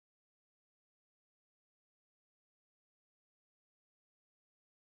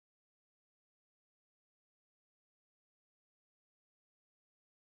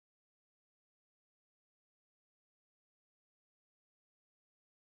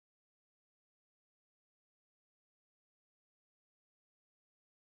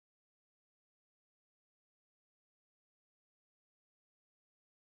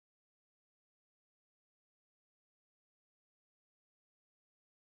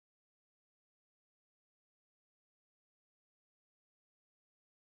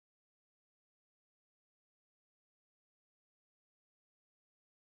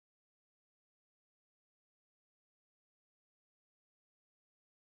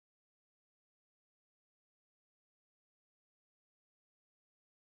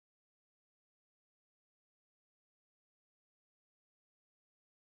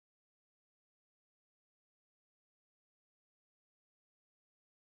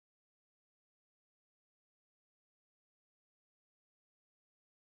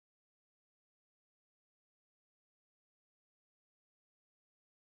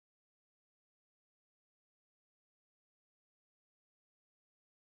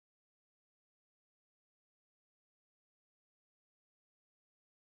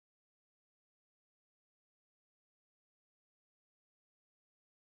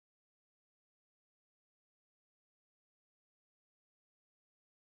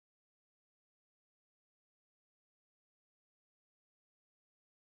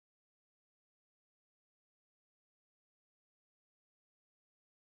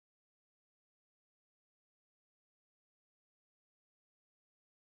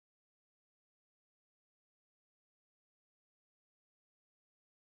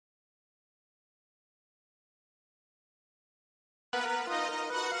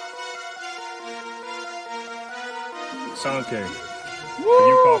Sanke. For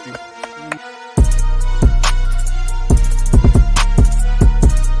you, coffee.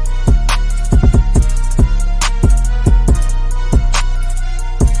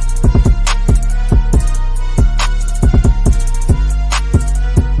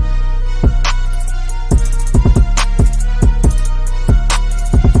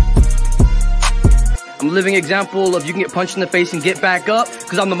 I'm a living example of you can get punched in the face and get back up,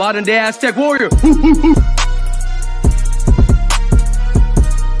 because I'm the modern day Aztec warrior.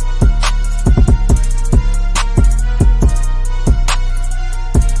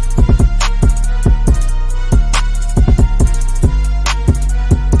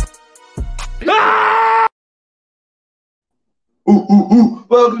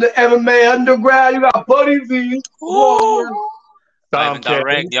 Welcome to MMA Underground. You got Buddy V. Live and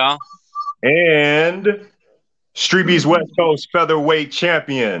direct, y'all. And StreetBeefs West Coast featherweight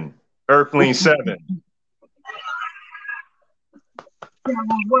champion, Earthling 7.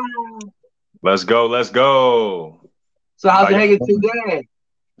 Let's go, let's go. So how's it hanging today?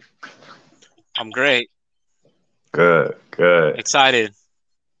 I'm great. Good, good. Excited.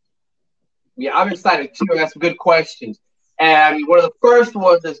 Yeah, I'm excited too. I got some good questions. And one of the first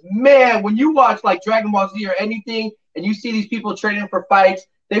ones is, man, when you watch like Dragon Ball Z or anything, and you see these people training for fights,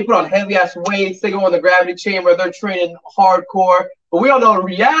 they put on heavy-ass weights, they go in the gravity chamber, they're training hardcore. But we all know in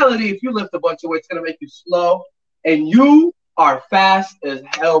reality, if you lift a bunch of weight, it's going to make you slow. And you are fast as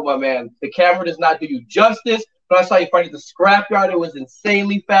hell, my man. The camera does not do you justice. But I saw you fight at the scrapyard. It was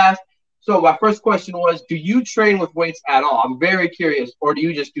insanely fast. So my first question was, do you train with weights at all? I'm very curious. Or do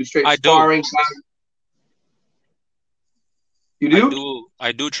you just do straight sparring? You do?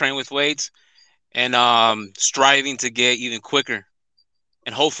 I do train with weights and striving to get even quicker.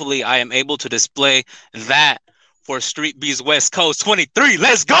 And hopefully I am able to display that for StreetBeefs West Coast 23.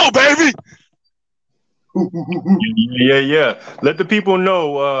 Let's go, baby! Yeah. Let the people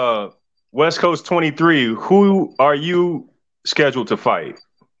know, West Coast 23, who are you scheduled to fight?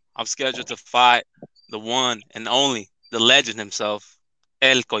 I'm scheduled to fight the one and only, the legend himself,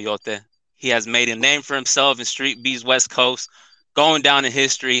 El Coyote. He has made a name for himself in StreetBeefs West Coast, going down in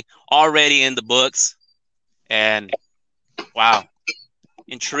history, already in the books. And, wow.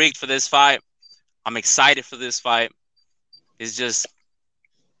 Intrigued for this fight. I'm excited for this fight. It's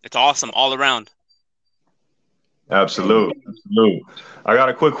awesome all around. Absolutely. I got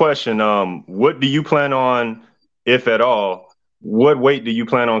a quick question. What do you plan on, if at all, what weight do you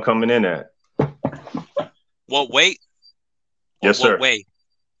plan on coming in at? What weight? Yes, sir. What weight?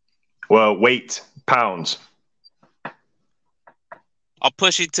 Well, weight, pounds. I'll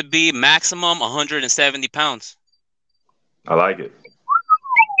push it to be maximum 170 pounds. I like it.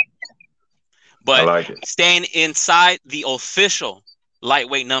 But I like it. Staying inside the official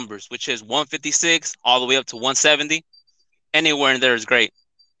lightweight numbers, which is 156 all the way up to 170, anywhere in there is great.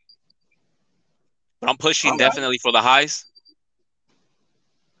 But I'm pushing definitely for the highs.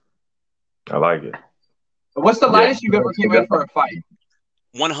 I like it. What's the lightest you've ever came in for a fight?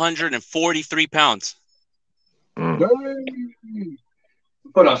 143 pounds.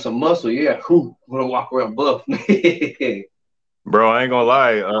 Put on some muscle, yeah. I'm gonna walk around buff. Bro, I ain't gonna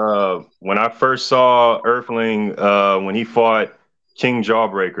lie. When I first saw Earthling, when he fought King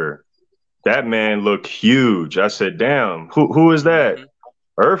Jawbreaker, that man looked huge. I said, "Damn, who is that?"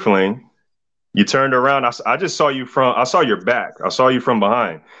 Earthling. You turned around. I just saw you I saw your back. I saw you from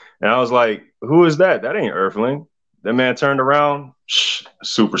behind, and I was like, "Who is that? That ain't Earthling." That man turned around,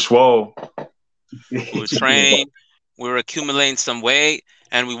 super swole. We were training. We were accumulating some weight,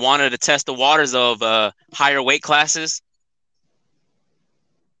 and we wanted to test the waters of higher weight classes.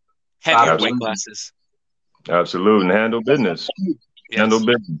 Heavier weight classes. Absolutely. And handle business. Yes. Handle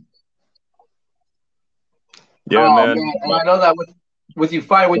business. Yeah, man. And I know that with you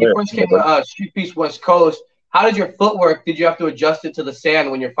fighting, when you first came to StreetBeefs West Coast, how did your footwork, did you have to adjust it to the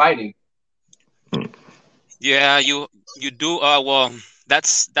sand when you're fighting? Yeah, you do. Well,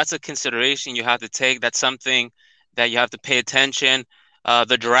 that's a consideration you have to take. That's something that you have to pay attention.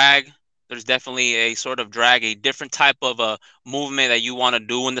 The drag. There's definitely a sort of drag, a different type of movement that you want to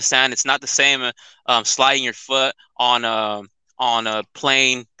do in the sand. It's not the same sliding your foot on a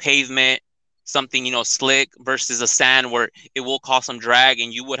plain pavement, something slick, versus a sand where it will cause some drag,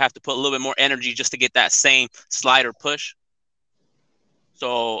 and you would have to put a little bit more energy just to get that same slide or push.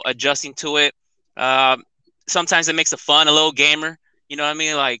 So adjusting to it, sometimes it makes it fun, a little gamer. You know what I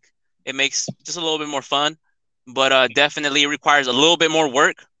mean? Like it makes just a little bit more fun, but definitely it requires a little bit more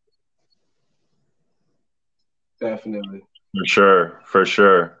work. Definitely. For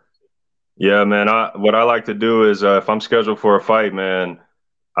sure. Yeah, man. What I like to do is if I'm scheduled for a fight, man,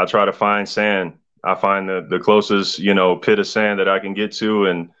 I try to find sand I find the closest, pit of sand that I can get to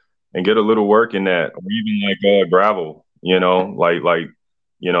and get a little work in that, or even like gravel,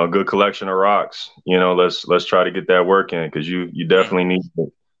 a good collection of rocks. Let's try to get that work in because you definitely need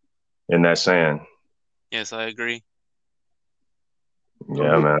it in that sand. Yes, I agree.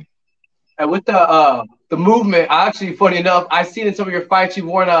 Yeah, man. And with the movement, actually, funny enough, I've seen in some of your fights you've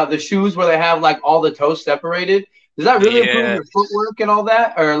worn the shoes where they have like all the toes separated. Does that really improve Yeah. your footwork and all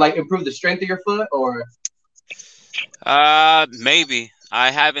that, or like improve the strength of your foot, or? Maybe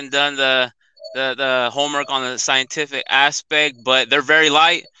I haven't done the homework on the scientific aspect, but they're very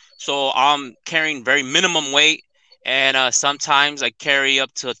light, so I'm carrying very minimum weight, and sometimes I carry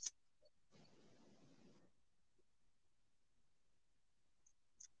up to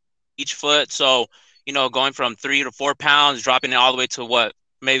each foot. So going from 3 to 4 pounds, dropping it all the way to what,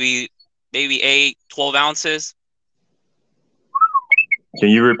 maybe 8, 12 ounces. Can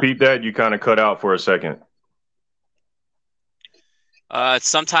you repeat that? You kind of cut out for a second.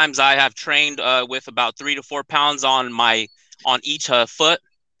 Sometimes I have trained with about 3 to 4 pounds on each foot,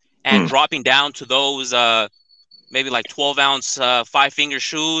 and dropping down to those maybe like 12-ounce 5-finger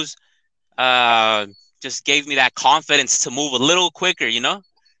shoes just gave me that confidence to move a little quicker,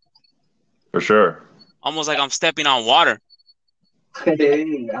 For sure. almost like I'm stepping on water.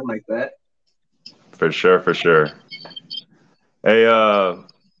 Hey, I like that. For sure, for sure. Hey,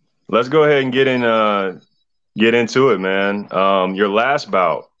 let's go ahead and get into it, man. Your last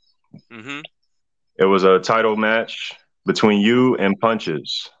bout, it was a title match between you and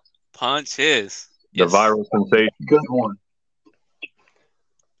Punches. Punches. The Yes. viral sensation. Good one.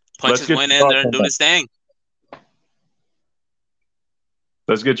 Punches went in there and do his thing.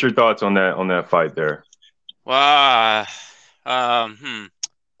 Let's get your thoughts on that fight there. Well,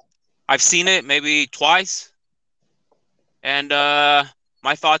 I've seen it maybe twice, and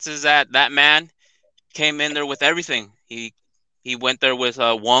my thoughts is that man came in there with everything. He went there with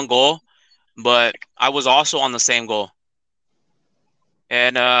one goal, but I was also on the same goal,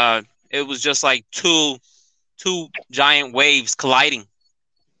 and it was just like two giant waves colliding,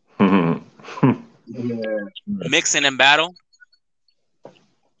 mixing in battle.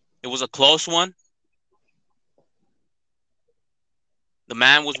 It was a close one. The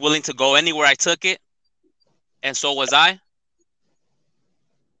man was willing to go anywhere I took it, and so was I.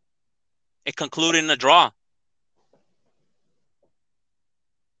 It concluded in a draw.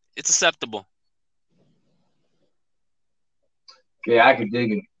 It's acceptable. Yeah, I could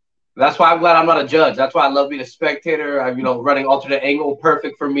dig it. That's why I'm glad I'm not a judge. That's why I love being a spectator. I'm, running alternate angle,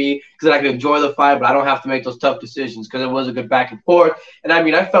 perfect for me because then I can enjoy the fight, but I don't have to make those tough decisions because it was a good back and forth. And I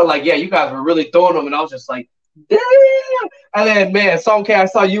mean, I felt like, yeah, you guys were really throwing them, and I was just like, damn. And then, man, Song K, I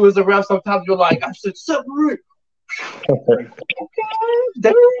saw you as a ref. Sometimes you're like, I should separate. Okay,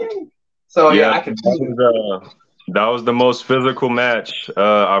 damn. So yeah, I can do it. That was the most physical match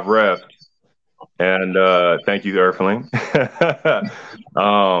I've refed. And thank you, Earthling.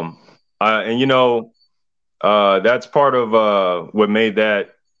 That's part of what made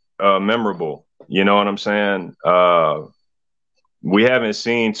that memorable. You know what I'm saying? We haven't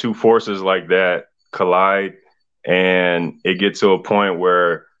seen two forces like that collide, and it gets to a point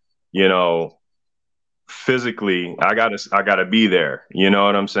where, physically I gotta be there. You know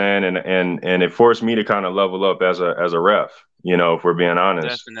what I'm saying? And it forced me to kind of level up as a ref. If we're being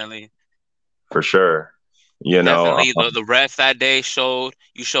honest. Definitely. For sure. Definitely the ref that day showed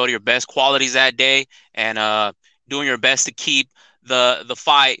your best qualities that day, and doing your best to keep the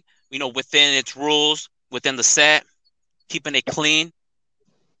fight, within its rules, within the set, keeping it clean.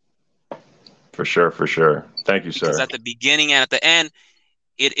 For sure, for sure. Thank you, sir. Because at the beginning and at the end,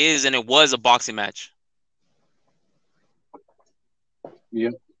 it is and it was a boxing match.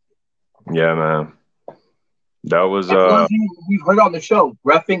 Yeah. Yeah, man. That was we've heard on the show,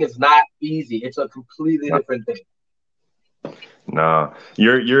 reffing is not easy. It's a completely different thing. Nah.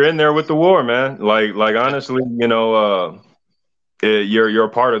 You're in there with the war, man. Like honestly, you're a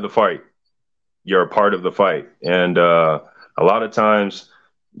part of the fight. You're a part of the fight. And a lot of times,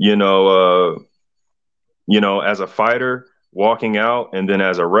 as a fighter walking out and then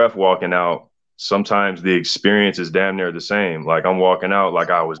as a ref walking out, sometimes the experience is damn near the same. Like I'm walking out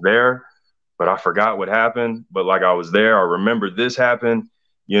like I was there, but I forgot what happened. But like I was there, I remember this happened,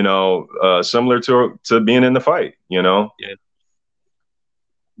 similar to being in the fight, Yeah.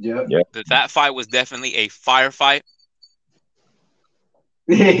 Yeah. That fight was definitely a firefight.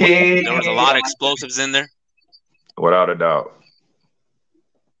 There was a lot of explosives in there. Without a doubt.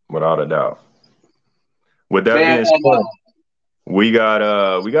 Without a doubt. With that being said, we got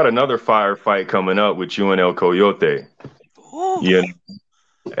another firefight coming up with you and El Coyote. Ooh. Yeah.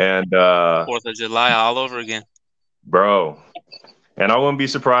 And 4th of July all over again. bro, and I wouldn't be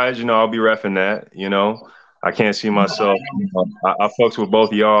surprised. I'll be reffing that. I can't see myself. I fucks with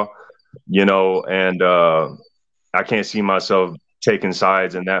both of y'all. And I can't see myself taking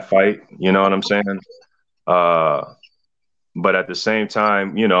sides in that fight. You know what I'm saying? Uh, but at the same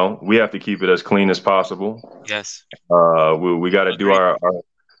time, we have to keep it as clean as possible. Yes. We got to do Agreed.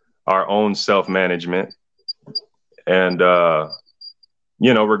 our own self management, and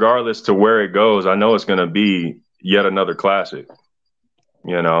regardless to where it goes, I know it's going to be yet another classic.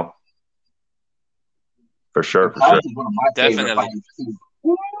 For sure, for sure. Is one of my favorite Definitely. fighters too.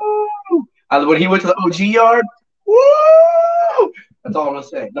 Woo! When he went to the OG yard, woo! That's all I'm gonna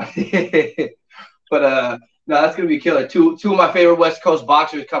say. But no, that's gonna be killer. Two of my favorite West Coast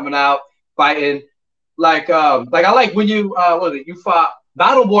boxers coming out fighting. Like I like when you what was it? You fought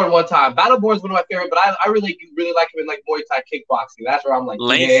Battleborn one time. Battleborn is one of my favorite, but I really like him in like Muay Thai kickboxing. That's where I'm like,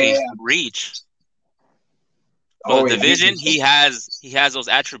 Lengthy yeah. reach. For the division, he has those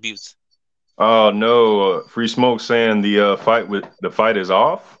attributes. Oh no, Free Smoke saying the fight is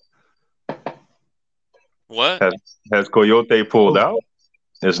off. What? Has Coyote pulled out?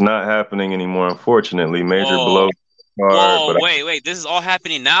 It's not happening anymore, unfortunately. Major blow. Whoa, wait. This is all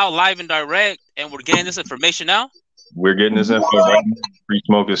happening now, live and direct, and we're getting this information now? We're getting this info right now. Free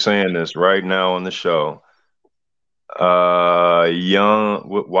Smoke is saying this right now on the show. Young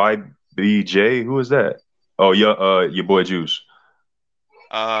YBJ, who is that? Oh, yeah, your boy Juice.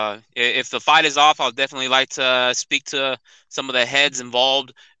 If the fight is off, I'll definitely like to speak to some of the heads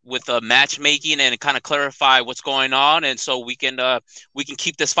involved with matchmaking and kind of clarify what's going on, and so we can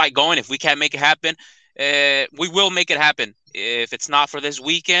keep this fight going. If we can't make it happen, we will make it happen. If it's not for this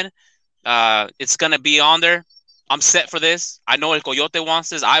weekend, it's gonna be on there. I'm set for this. I know El Coyote wants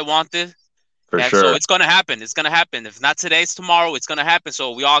this. I want this. For and sure. So it's gonna happen. It's gonna happen. If not today, it's tomorrow. It's gonna happen.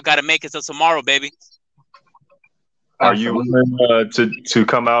 So we all gotta make it till tomorrow, baby. Are you willing to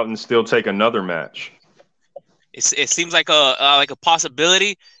come out and still take another match? It seems like a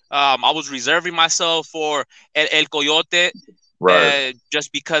possibility. I was reserving myself for El Coyote, right?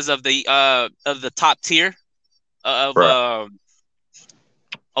 Just because of the top tier of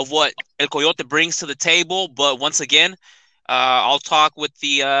what El Coyote brings to the table. But once again, I'll talk with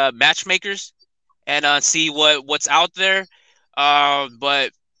the matchmakers and see what's out there.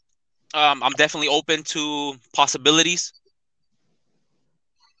 But I'm definitely open to possibilities.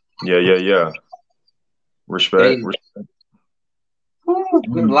 Yeah. Respect.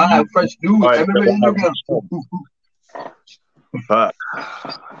 Good live, fresh news. Right.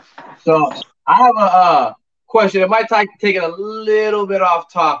 So I have a question. It might take it a little bit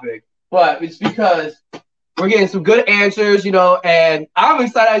off topic, but it's because we're getting some good answers, and I'm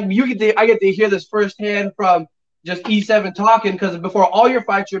excited. I get to hear this firsthand from just E7 talking, because before all your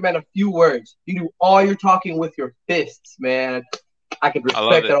fights, you're meant a few words. You do all your talking with your fists, man. I can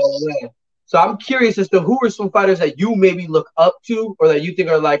respect it all the way. So I'm curious as to who are some fighters that you maybe look up to or that you think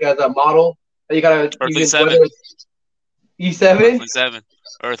are like as a model that you gotta Earthling 7. E7?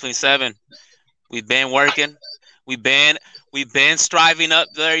 Earthling 7. We've been working. We've been striving up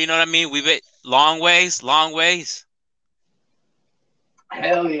there, you know what I mean? We've been long ways.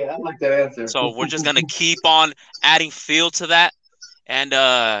 Hell yeah, I like that answer. So we're just gonna keep on adding feel to that. And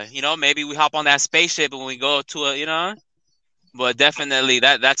maybe we hop on that spaceship and we go to but definitely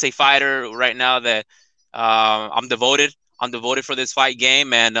that's a fighter right now that I'm devoted for this fight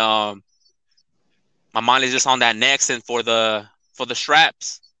game, and my mind is just on that next and for the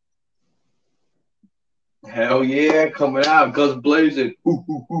straps. Hell yeah, coming out, guns blazing.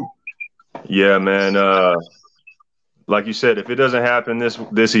 Yeah, man. Like you said, if it doesn't happen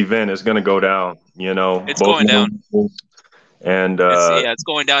this event, it's gonna go down. It's going down, and it's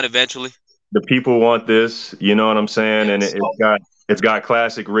going down eventually. The people want this, you know what I'm saying, and it's got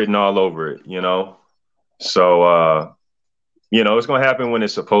classic written all over it, So it's gonna happen when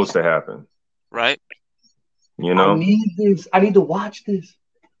it's supposed to happen, right? I need this. I need to watch this.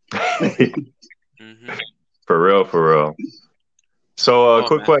 Mm-hmm. For real. So,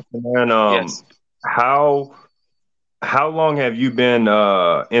 quick question, man. Yes. How long have you been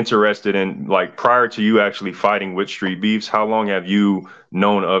interested in, like, prior to you actually fighting with StreetBeefs? How long have you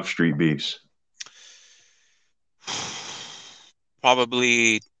known of StreetBeefs?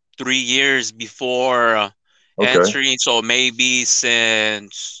 Probably 3 years before entering, so maybe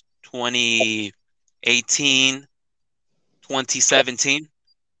since 2018, 2017.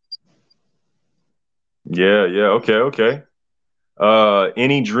 Yeah, okay.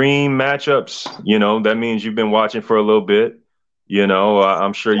 Any dream matchups? That means you've been watching for a little bit.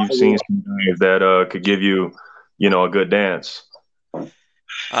 I'm sure you've seen some guys that could give you, a good dance.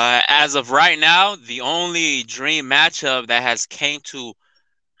 As of right now, the only dream matchup that has came to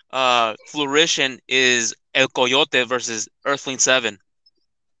fruition is El Coyote versus Earthling 7.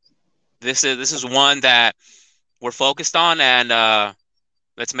 This is one that we're focused on, and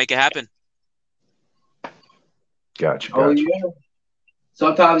let's make it happen. Gotcha. Oh yeah.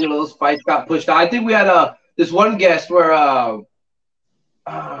 Sometimes those fights got pushed out. I think we had this one guest where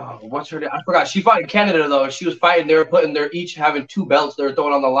what's her name? I forgot. She fought in Canada though. She was fighting. They're each having 2 belts. They were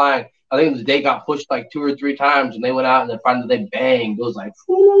throwing on the line. I think the day got pushed like 2 or 3 times, and they went out and then finally they banged. It was like,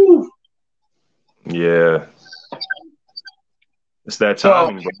 whoo. Yeah. It's that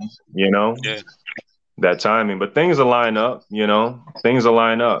timing, bro. You know? Yeah. That timing. But things will line up, you know? Things will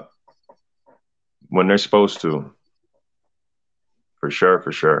line up when they're supposed to. For sure,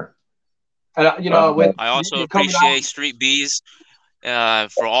 for sure. And with I also appreciate StreetBeefs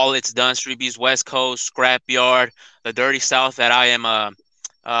for all it's done. StreetBeefs West Coast, Scrapyard, the Dirty South that I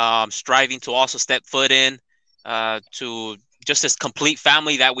am striving to also step foot in, to just this complete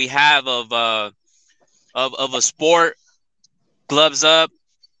family that we have of a sport, gloves up,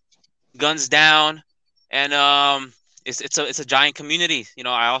 guns down, and it's a giant community.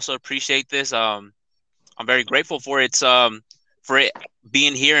 I also appreciate this. I'm very grateful for it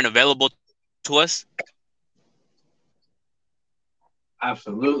being here and available to us.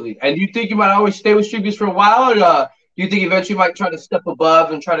 Absolutely. And do you think you might always stay with StreetBeefs for a while, or do you think eventually you might try to step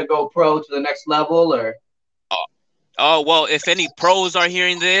above and try to go pro to the next level, or? Oh, well, if any pros are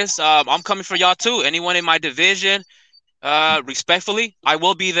hearing this, I'm coming for y'all too. Anyone in my division, respectfully, I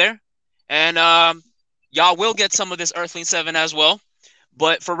will be there. And y'all will get some of this Earthling 7 as well.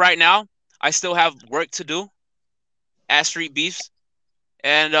 But for right now, I still have work to do at StreetBeefs.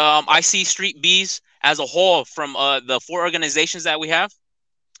 And I see StreetBeefs as a whole from the 4 organizations that we have.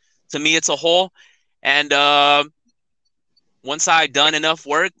 To me, it's a whole. And once I've done enough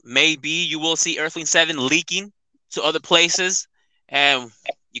work, maybe you will see Earthling 7 leaking to other places. And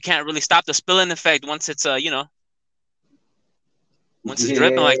you can't really stop the spilling effect once it's, once it's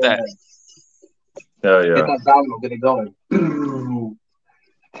dripping like that. Hell yeah. Get that domino, get it going.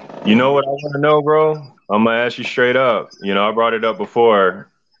 You know what I want to know, bro? I'm gonna ask you straight up. I brought it up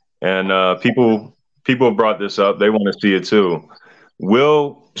before, and people brought this up. They want to see it too.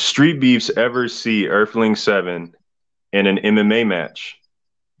 Will StreetBeefs ever see Earthling 7 in an MMA match?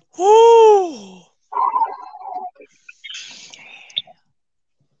 Woo!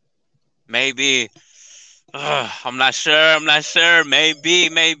 Maybe. I'm not sure.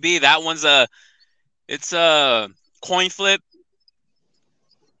 Maybe that one's it's a coin flip.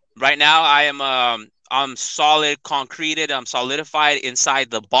 Right now, I'm solid, concreted. I'm solidified inside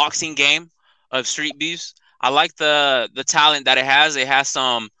the boxing game of StreetBeefs. I like the talent that it has. It has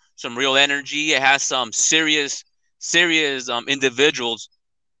some real energy. It has some serious individuals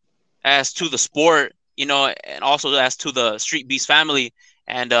as to the sport, and also as to the StreetBeefs family.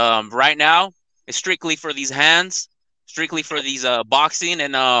 And right now, it's strictly for these hands, strictly for these boxing,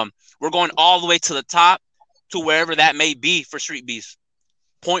 and we're going all the way to the top, to wherever that may be for StreetBeefs.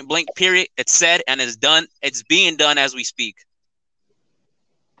 Point blank, period. It's said and it's done. It's being done as we speak.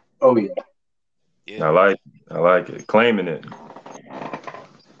 Oh yeah. I like it. Claiming it.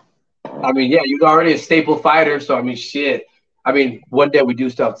 I mean, yeah, you're already a staple fighter, so I mean, shit. I mean, one day we do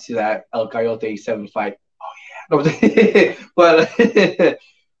still have to see that El Coyote 7 fight. Oh yeah. But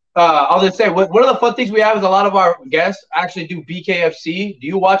I'll just say, one of the fun things we have is a lot of our guests actually do BKFC. Do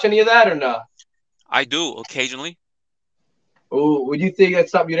you watch any of that or not? I do occasionally. Oh, would you think that's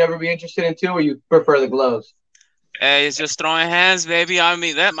something you'd ever be interested in too, or you prefer the gloves? Hey, it's just throwing hands, baby. I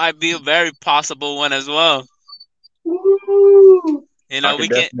mean, that might be a very possible one as well. Woo! We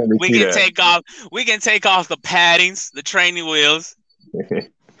can take off the paddings, the training wheels.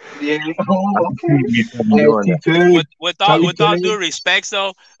 Yeah. Oh, okay. With all due respect,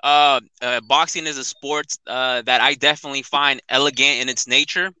 though, boxing is a sport that I definitely find elegant in its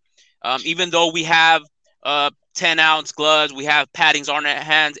nature. Even though we have 10-ounce gloves, we have paddings on our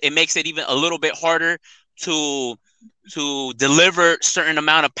hands, it makes it even a little bit harder to deliver certain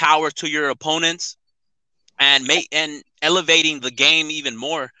amount of power to your opponents and elevating the game even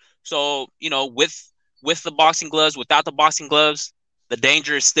more. So, with the boxing gloves, without the boxing gloves, the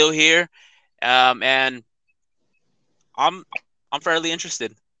danger is still here. And I'm fairly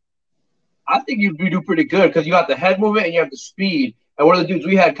interested. I think you do pretty good because you got the head movement and you have the speed. And one of the dudes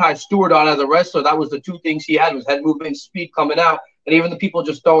we had, Kai Stewart, on as a wrestler, that was the 2 things he had, was head movement and speed coming out. And even the people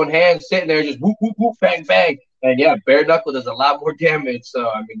just throwing hands, sitting there, just whoop, whoop, whoop, bang, bang. And yeah, bare knuckle does a lot more damage. So,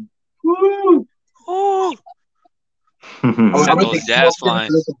 I mean, woo! Set those jazz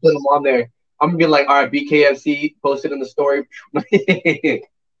flying. Put them on there. I'm going to be like, all right, BKFC, post it in the story.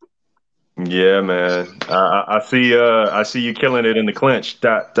 Yeah, man. I see you killing it in the clinch.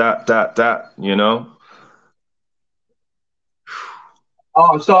 Dot dot dot dot. You know.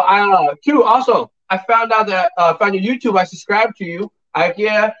 Oh, so I too also I found out that found your YouTube. I subscribed to you.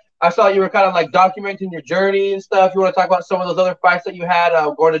 I saw you were kind of like documenting your journey and stuff. You want to talk about some of those other fights that you had,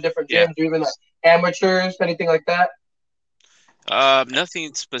 going to different Yeah. gyms or even like amateurs, anything like that?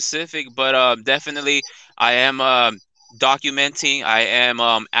 Nothing specific, but definitely I am documenting. I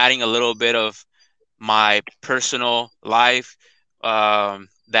am adding a little bit of my personal life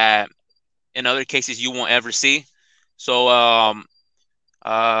that in other cases you won't ever see. So um,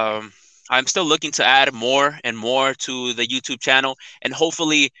 I'm still looking to add more and more to the YouTube channel, and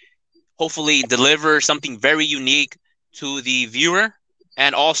hopefully deliver something very unique to the viewer,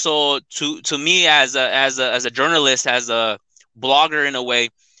 and also to me as a journalist, as a blogger in a way,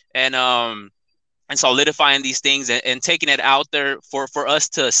 and and solidifying these things, and taking it out there for us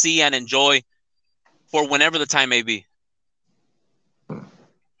to see and enjoy for whenever the time may be.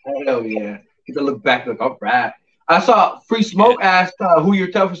 Hell yeah! You can look back and look, all right. I saw Free Yeah. Smoke asked who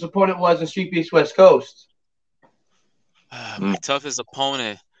your toughest opponent was in Street Beefs West Coast. My toughest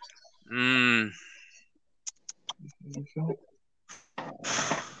opponent. Mm,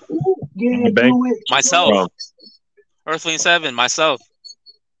 Yeah, Bank do myself. from. Earthling 7, myself.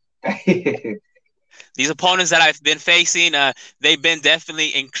 it. These opponents that I've been facing, they've been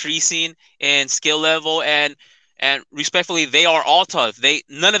definitely increasing in skill level, and respectfully, they are all tough. They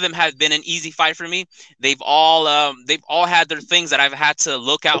None of them have been an easy fight for me. They've all had their things that I've had to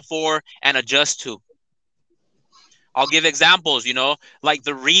look out for and adjust to. I'll give examples, like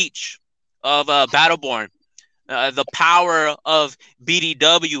the reach of Battleborn, the power of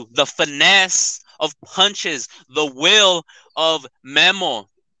BDW, the finesse of punches, the will of Memo,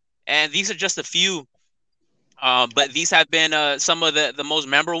 and these are just a few. But these have been some of the most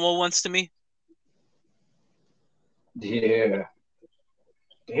memorable ones to me. Yeah.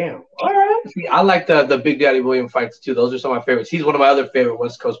 Damn. All right. See, I like the Big Daddy William fights too. Those are some of my favorites. He's one of my other favorite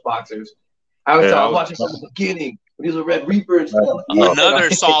West Coast boxers. Yeah, I I was was. watching from the beginning when he was a Red Reaper and stuff. Yeah. Oh, Another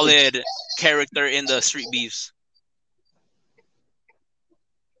solid character in the Street Beefs.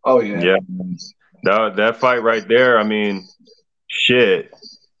 Oh yeah. yeah. That fight right there. I mean, shit.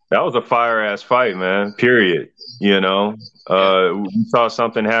 That was a fire ass fight, man. Period. You know, Yeah, we saw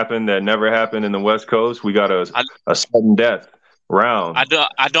something happen that never happened in the West Coast. We got I a sudden death round.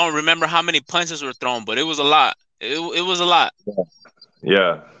 I don't remember how many punches were thrown, but it was a lot. It was a lot.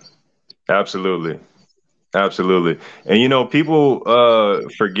 Yeah, absolutely, absolutely. And people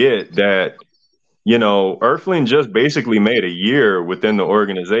forget that Earthling just basically made a year within the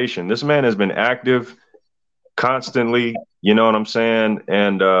organization. This man has been active constantly. You know what I'm saying?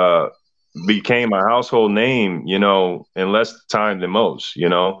 And became a household name. In less time than most.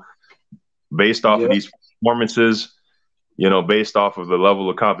 Based off of Yeah. these performances, based off of the level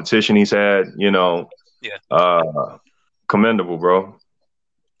of competition he's had, Yeah, uh, commendable, bro.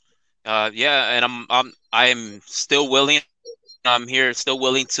 yeah, and I'm still willing. I'm here, still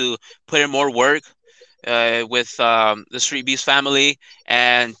willing to put in more work with the Street Beast family,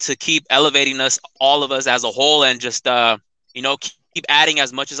 and to keep elevating us, all of us as a whole, and just keep adding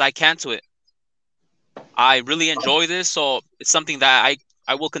as much as I can to it. I really enjoy this, so it's something that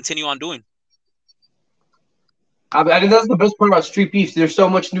I will continue on doing. I think that's the best part about Street Beefs. There's so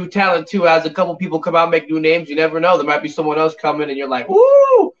much new talent too. As a couple people come out, make new names, you never know. There might be someone else coming, and you're like,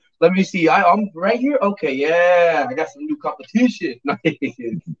 "Ooh, let me see. I'm right here. Okay, yeah, I got some new competition."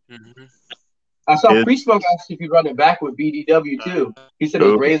 Hmm. I saw It, Free Smoke actually be running back with BDW too. He said it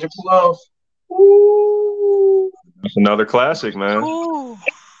was ooh, razor close. Ooh. that's another classic, man. Ooh.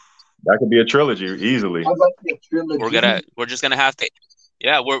 That could be a trilogy easily. I like the trilogy. We're just gonna have to,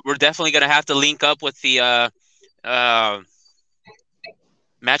 yeah, we're definitely gonna have to link up with the uh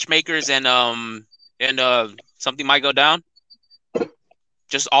matchmakers, and something might go down.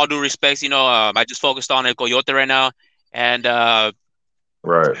 Just all due respects, I just focused on El Coyote right now, and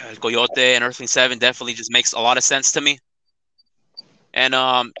Right. El Coyote and Earthling 7 definitely just makes a lot of sense to me. And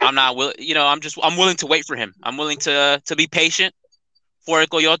I'm not will I'm willing to wait for him. I'm willing to be patient for El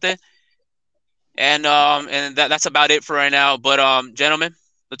Coyote, and that's about it for right now. But gentlemen,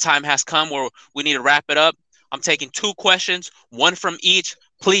 the time has come where we need to wrap it up. I'm taking two questions, one from each.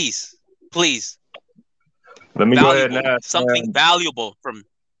 Please, please, Let me go ahead and valuable, ask, something man. valuable from.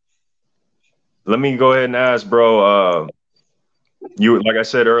 Let me go ahead and ask, bro. Like I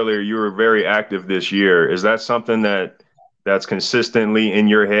said earlier, you were very active this year. Is that something that's consistently in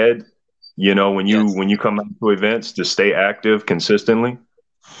your head? When you Yes, when you come out to events, to stay active consistently.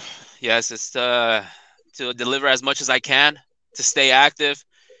 yes, it's to deliver as much as I can, to stay active,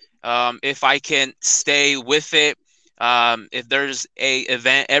 If I can stay with it, if there's a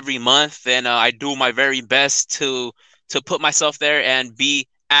event every month, then I do my very best to put myself there and be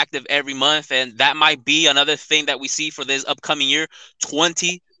active every month. And that might be another thing that we see for this upcoming year,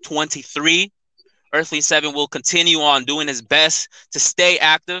 2023. Earthling 7 will continue on doing his best to stay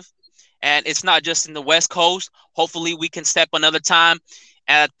active. And it's not just in the West Coast. Hopefully we can step another time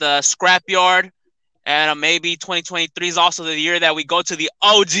at the scrapyard. And maybe 2023 is also the year that we go to the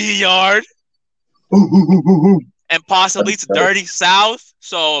OG yard and possibly to Dirty South.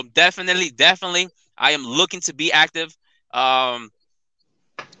 So definitely, I am looking to be active. And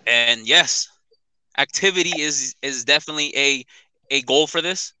yes, activity is definitely a goal for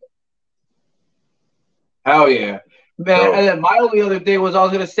this. Hell yeah. Man, and then my only other thing was I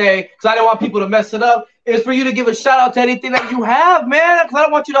was going to say, because I didn't want people to mess it up, is for you to give a shout out to anything that you have, man. Because I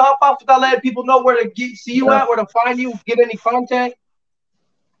don't want you to hop off without letting people know where to see you at, where to find you, get any content.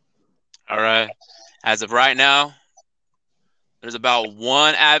 All right. As of right now, there's about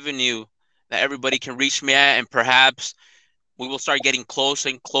one avenue that everybody can reach me at, and perhaps we will start getting closer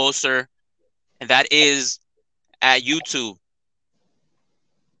and closer, and that is at YouTube.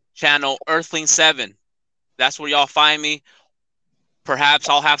 Channel Earthling 7. That's where y'all find me. Perhaps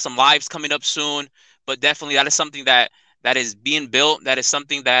I'll have some lives coming up soon, but definitely that is something that is being built. That is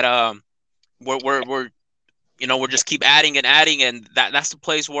something that we're just keep adding, and that's the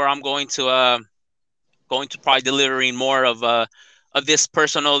place where I'm going to probably delivering more of this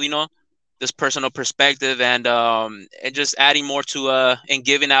personal, this personal perspective, and just adding more to and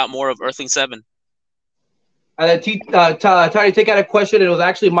giving out more of Earthling 7. And then Tiny, take out a question. It was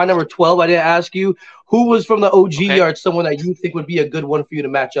actually my number 12. I didn't ask you. Who was from the OG yard, someone that you think would be a good one for you to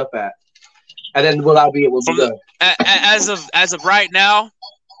match up at? And then will I be able to go? As of right now,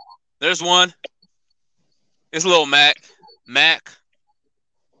 there's one. It's Little Mac.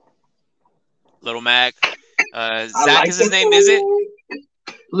 Little Mac. Zach is his name, is it?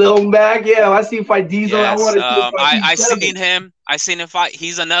 Little Mac, yeah. I see him fight Diesel. Yes, I seen him fight.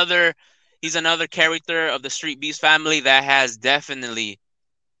 He's another character of the StreetBeefs family that has definitely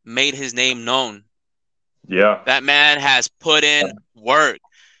made his name known. Yeah. That man has put in work.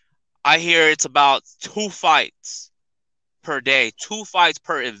 I hear it's about 2 fights per day, 2 fights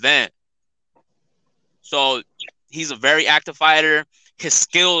per event. So he's a very active fighter. His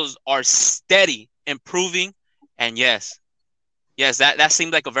skills are steady improving. And yes, that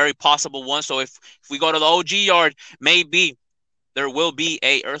seemed like a very possible one. So if we go to the OG yard, maybe there will be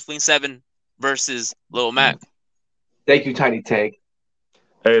a Earthling 7 versus Lil Mac. Thank you, Tiny Tank.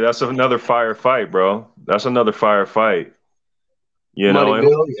 Hey, that's another fire fight, bro. That's another fire fight. You know,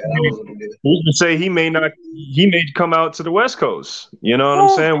 who's to say he may come out to the West Coast? You know what I'm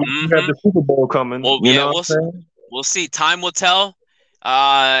saying? We have the Super Bowl coming. Well, you know what I'm saying? We'll see. Time will tell.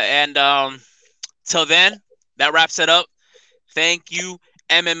 And till then, that wraps it up. Thank you,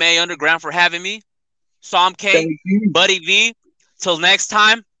 MMA Underground, for having me. Som K, Buddy V. Till next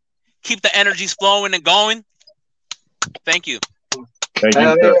time, keep the energies flowing and going. Thank you. Thank you.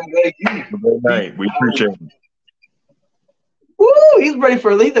 Thank you. Have a great night. We appreciate it. Woo! He's ready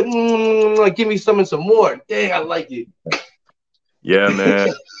for like give me some and some more. Dang, I like it. Yeah,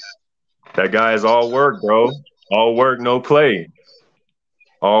 man. That guy is all work, bro. All work, no play.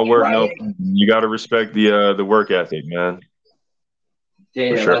 All work, no play. You got to respect the work ethic, man.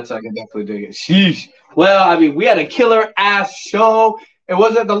 Yeah, that's I can definitely dig it. Sheesh. Well, I mean, we had a killer ass show. It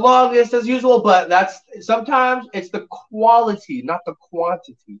wasn't the longest as usual, but sometimes it's the quality, not the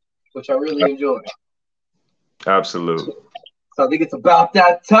quantity, which I really enjoy. Absolutely. So I think it's about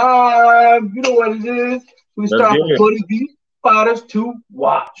that time. You know what it is. We start with Buddy V's Fighters to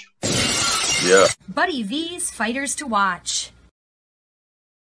Watch. Yeah. Buddy V's Fighters to Watch.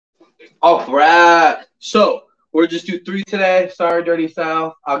 All right. So we'll just do 3 today. Sorry, Dirty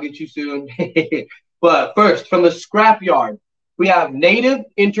South. I'll get you soon. But first, from the scrapyard, we have Native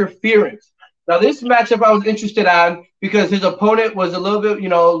Interference. Now, this matchup I was interested in because his opponent was a little bit,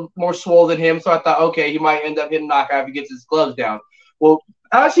 more swole than him. So I thought, okay, he might end up hitting knockout if he gets his gloves down. Well,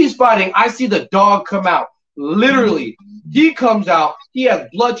 as he's fighting, I see the dog come out. Literally, he comes out. He has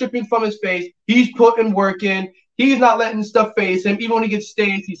blood dripping from his face. He's putting work in. He's not letting stuff phase him. Even when he gets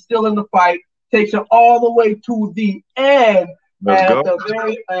staged, he's still in the fight. Takes it all the way to the end. At the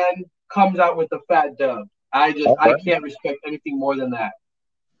very end, comes out with the fat dub. I can't respect anything more than that.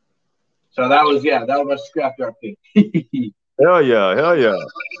 So that was my scrapyard pick. Hell yeah. I'm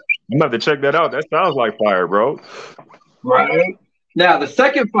gonna have to check that out. That sounds like fire, bro. Right. Now the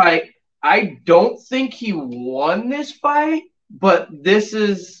second fight, I don't think he won this fight, but this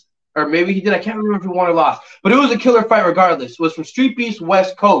is or maybe he did. I can't remember if he won or lost, but it was a killer fight regardless. It was from Street Beefs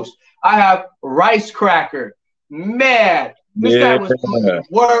West Coast. I have Rice Cracker. Man, this guy was putting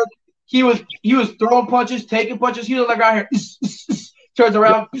work. He was throwing punches, taking punches. He was like out here, turns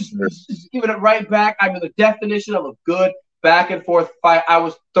around, giving it right back. I mean, the definition of a good back and forth fight. I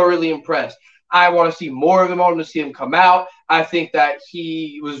was thoroughly impressed. I want to see more of him. I want to see him come out. I think that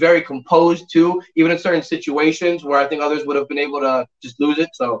he was very composed too, even in certain situations where I think others would have been able to just lose it.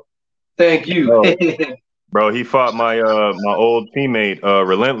 So, thank you. Bro, he fought my my old teammate,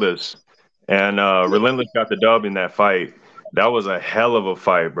 Relentless, and Relentless got the dub in that fight. That was a hell of a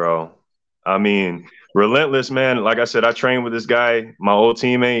fight, bro. I mean, Relentless, man. Like I said, I trained with this guy, my old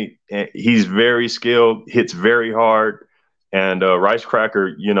teammate. And he's very skilled, hits very hard, and Rice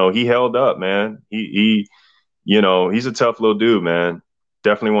Cracker, you know, he held up, man. He you know, he's a tough little dude, man.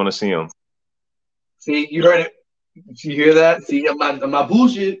 Definitely want to see him. See, you heard it. Did you hear that? See, I'm not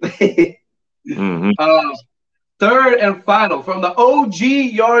bullshit. Third and final from the OG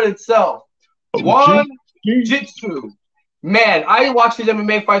yard itself. Juan Jitsu. Man, I watched his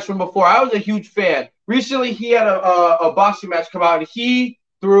MMA fights from before. I was a huge fan. Recently, he had a boxing match come out, and he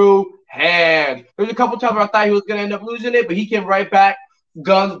threw hands. There's a couple times where I thought he was going to end up losing it, but he came right back,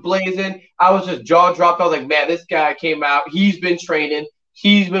 guns blazing. I was just jaw dropped. I was like, man, this guy came out. He's been training.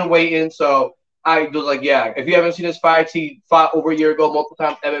 He's been waiting. So I was like, yeah, if you haven't seen his fights, he fought over a year ago, multiple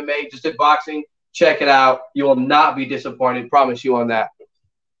times MMA, just did boxing. Check it out. You will not be disappointed. Promise you on that.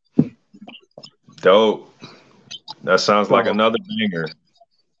 Dope. That sounds like another banger.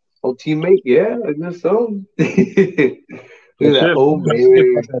 Old teammate, yeah, I guess so. Look at that old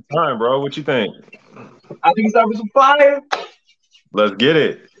baby. That time, bro. What you think? I think it's time for some fire. Let's get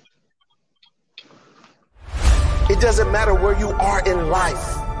it. It doesn't matter where you are in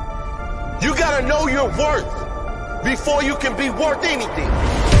life. You gotta know your worth before you can be worth anything.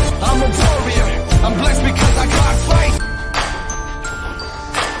 I'm a warrior. I'm blessed because I can't fight.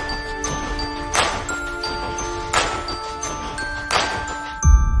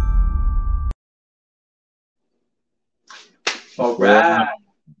 All right.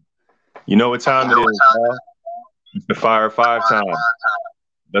 You know what time it is, bro? It's the Fire 5 time.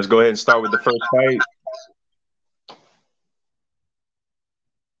 Let's go ahead and start with the first fight.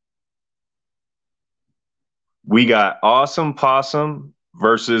 We got Awesome Possum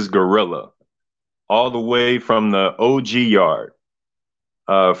versus Gorilla, all the way from the OG yard.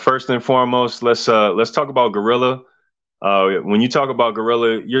 First and foremost, let's talk about Gorilla. When you talk about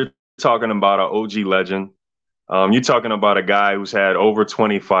Gorilla, you're talking about an OG legend. You're talking about a guy who's had over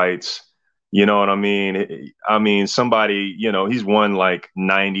 20 fights. You know what I mean? I mean, somebody, you know, he's won like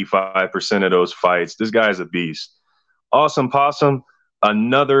 95% of those fights. This guy's a beast. Awesome Possum,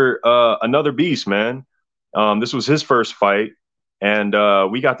 another beast, man. This was his first fight, and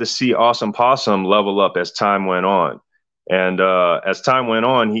we got to see Awesome Possum level up as time went on. And as time went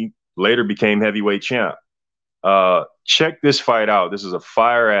on, he later became heavyweight champ. Check this fight out. This is a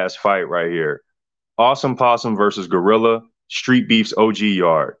fire-ass fight right here. Awesome Possum versus Gorilla, Street Beefs OG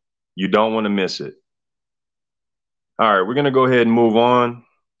yard. You don't want to miss it. All right, we're going to go ahead and move on.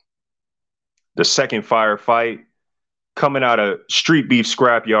 The second fire fight coming out of Street Beef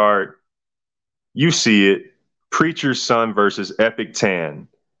Scrapyard. You see it. Preacher's Son versus Epic Tan.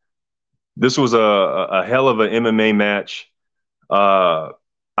 This was a hell of an MMA match. I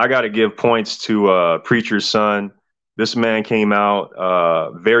got to give points to Preacher's Son. This man came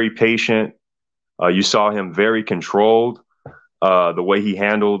out very patient. You saw him very controlled. The way he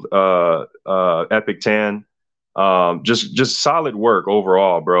handled Epic Tan. Just solid work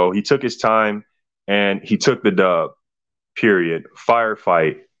overall, bro. He took his time and he took the dub. Period.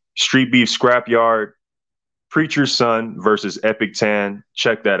 Firefight. Street Beef Scrapyard. Preacher's Son versus Epic Tan.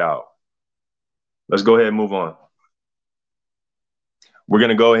 Check that out. Let's go ahead and move on. We're going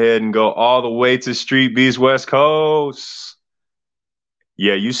to go ahead and go all the way to Street Beefs West Coast.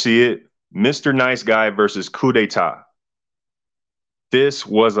 Yeah, you see it. Mr. Nice Guy versus Coup d'etat. This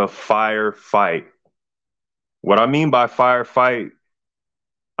was a fire fight. What I mean by fire fight,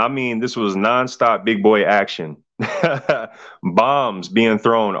 I mean this was nonstop big boy action. Bombs being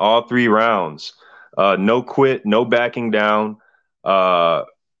thrown all 3 rounds. No quit, no backing down. And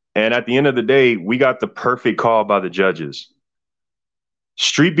at the end of the day, we got the perfect call by the judges.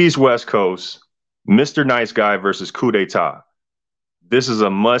 Street Beefs West Coast, Mr. Nice Guy versus Coup d'etat. This is a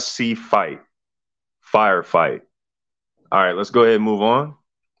must-see fight. Fire fight. All right, let's go ahead and move on.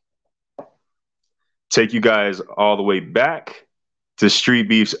 Take you guys all the way back to Street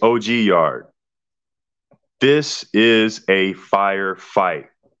Beef's OG yard. This is a fire fight.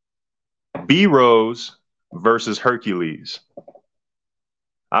 B-Rose versus Hercules.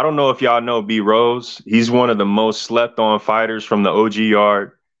 I don't know if y'all know B Rose. He's one of the most slept on fighters from the OG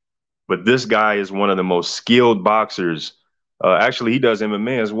yard, but this guy is one of the most skilled boxers. Actually, he does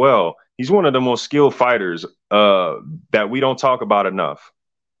MMA as well. He's one of the most skilled fighters that we don't talk about enough.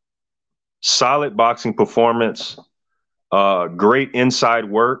 Solid boxing performance, great inside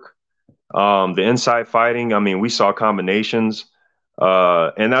work. The inside fighting, I mean, we saw combinations,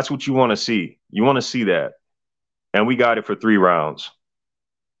 and that's what you want to see. You want to see that. And we got it for 3 rounds.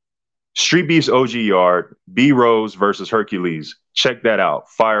 Street Beefs OG Yard, B Rose versus Hercules. Check that out.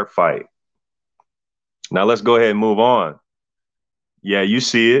 Fire fight. Now let's go ahead and move on. Yeah, you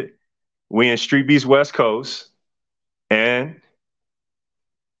see it. We in Street Beefs West Coast. And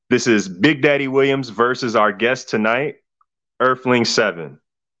this is Big Daddy Williams versus our guest tonight, Earthling 7.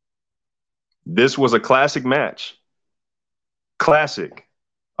 This was a classic match. Classic.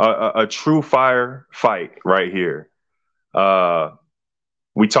 A true fire fight right here.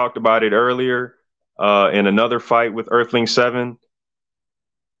 We talked about it earlier in another fight with Earthling 7.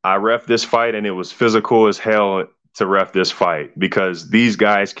 I ref this fight, and it was physical as hell to ref this fight because these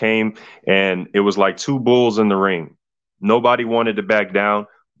guys came, and it was like 2 bulls in the ring. Nobody wanted to back down.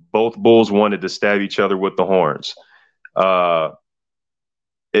 Both bulls wanted to stab each other with the horns.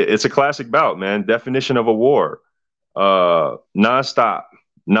 It's a classic bout, man. Definition of a war. Nonstop.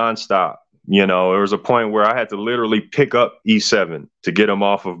 You know, there was a point where I had to literally pick up E7 to get him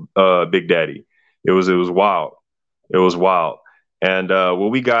off of Big Daddy. It was wild. It was wild. And what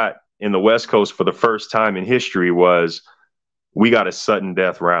we got in the West Coast for the first time in history was we got a sudden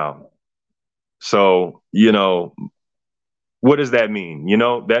death round. So, you know, what does that mean? You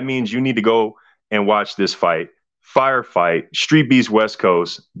know, that means you need to go and watch this fight. Fire fight, Street Beefs West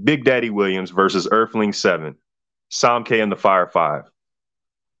Coast, Big Daddy Williams versus Earthling 7. Sam K and the Fire 5.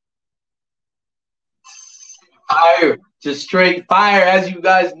 Fire, just straight fire. As you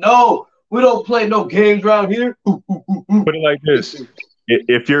guys know, we don't play no games around here. Put it like this: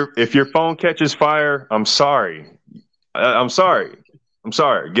 if your phone catches fire, I'm sorry. I'm sorry.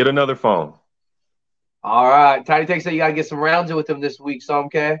 Get another phone. All right, Tiny Tech said you gotta get some rounds in with him this week. So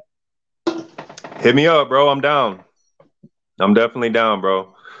okay. Hit me up, bro. I'm down. I'm definitely down,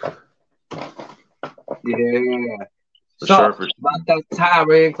 bro. Yeah. For So sure. about that time,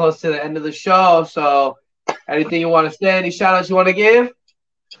 we're getting close to the end of the show. So anything you want to say? Any shout outs you want to give?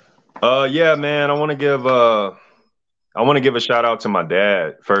 Yeah, man. I want to give a shout out to my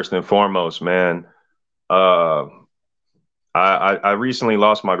dad first and foremost, man. I recently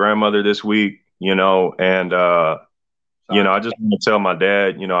lost my grandmother this week, you know, and you know, I just want to tell my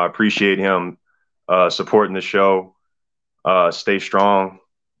dad, you know, I appreciate him supporting the show. Stay strong,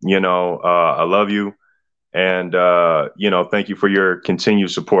 you know. I love you, and you know, thank you for your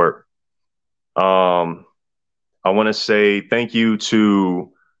continued support. I want to say thank you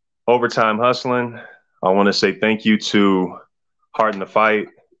to Overtime Hustling. I want to say thank you to Heart in the Fight.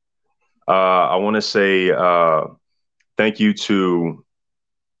 I want to say thank you to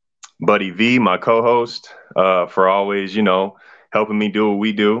Buddy V, my co-host, for always, you know, helping me do what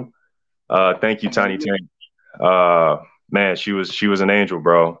we do. Thank you, Tiny Tank. Man, she was an angel,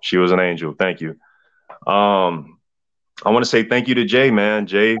 bro. She was an angel. Thank you. I want to say thank you to Jay, man.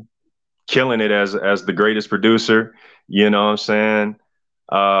 Jay killing it as the greatest producer. You know what I'm saying?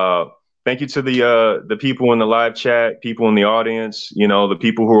 Thank you to the people in the live chat, people in the audience, you know, the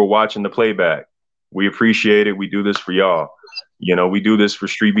people who are watching the playback. We appreciate it. We do this for y'all. You know, we do this for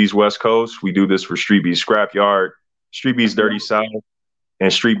Street Beefs West Coast. We do this for Street Beefs Scrapyard, Street Beefs Dirty South,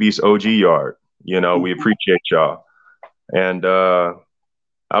 and Street Beefs OG Yard. You know, we appreciate y'all. And I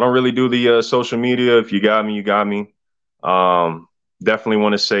don't really do the social media. If you got me, you got me. Definitely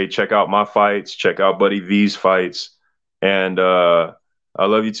want to say check out my fights, check out Buddy V's fights. And I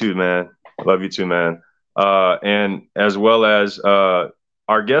love you too, man. Love you too, man. And as well as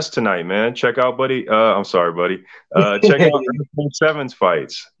our guest tonight, man. Check out Buddy. I'm sorry, Buddy. Check out Earthling 7's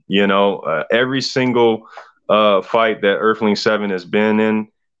fights. You know, every single fight that Earthling 7 has been in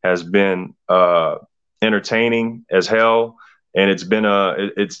has been entertaining as hell, and it's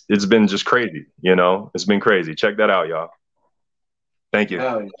been just crazy. You know, it's been crazy. Check that out, y'all. Thank you.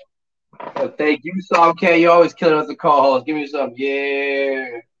 Oh, yeah. Well, thank you, Sam K. You always killing us the co-host. Give me some,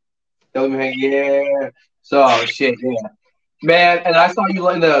 yeah. Don't me, yeah. So shit, yeah. Man, and I saw you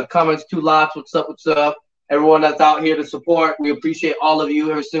in the comments too, Lops. What's up? What's up? Everyone that's out here to support, we appreciate all of you,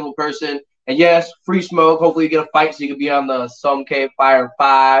 every single person. And yes, free smoke. Hopefully, you get a fight so you can be on the Some K Fire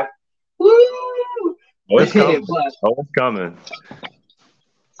 5. Woo! Oh, it's coming. Oh, it's coming.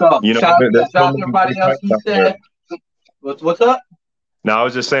 So, you know, shout out to everybody else who said, what's up? No, I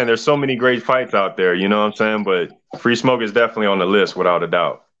was just saying there's so many great fights out there, you know what I'm saying? But Free Smoke is definitely on the list without a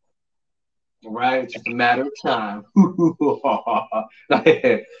doubt. Right, it's just a matter of time.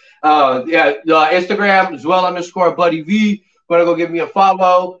 Instagram, Zwell_Buddy-V. Gonna go give me a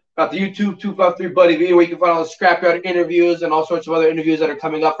follow. Got the YouTube 253 Buddy V, where you can find all the scrapyard interviews and all sorts of other interviews that are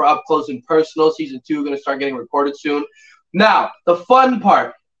coming up for Up Close and Personal. Season 2 gonna start getting recorded soon. Now, the fun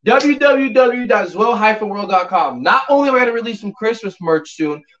part. www.zwell-world.com. Not only am I gonna release some Christmas merch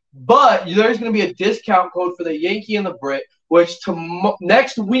soon, but there's gonna be a discount code for the Yankee and the Brit, which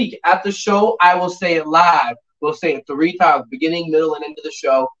next week at the show, I will say it live. We'll say it 3 times, beginning, middle, and end of the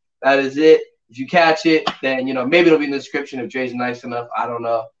show. That is it. If you catch it, then, maybe it'll be in the description if Jay's nice enough. I don't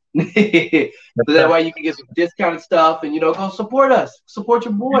know. So that way you can get some discounted stuff and, go support us. Support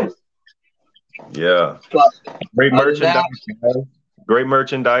your boys. Yeah. But great merchandise. Great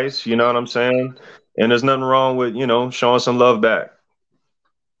merchandise, you know what I'm saying? And there's nothing wrong with, showing some love back.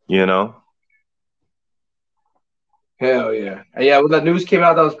 Hell yeah. Yeah, when the news came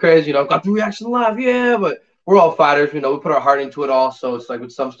out, that was crazy. Got the reaction live. Yeah, but we're all fighters. We put our heart into it all. So it's like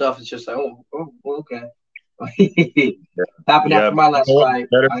with some stuff, it's just like, oh okay. Happened after my last fight.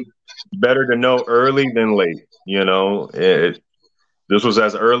 Better to know early than late. This was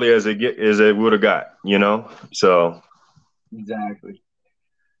as early as it would have got. So exactly.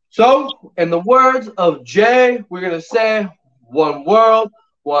 So, in the words of Jay, we're gonna say, one world,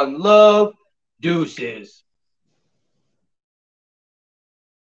 one love, deuces.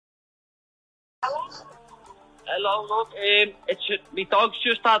 Hello, look, my dog's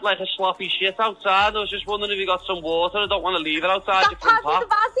just had like a sloppy shit outside. I was just wondering if you got some water. I don't want to leave it outside your front path.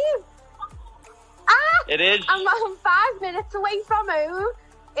 It is. I'm 5 minutes away from home.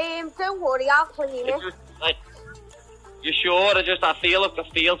 Don't worry, I'll clean it. You sure? I feel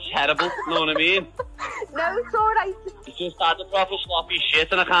terrible. You know what I mean? No, it's alright. It's just had the proper sloppy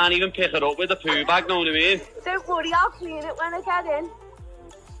shit and I can't even pick it up with a poo bag. Know what I mean? Don't worry, I'll clean it when I get in.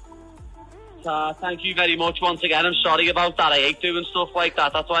 Thank you very much once again. I'm sorry about that. I hate doing stuff like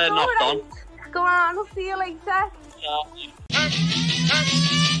that. That's why I knocked on. Go on, I'll see you later.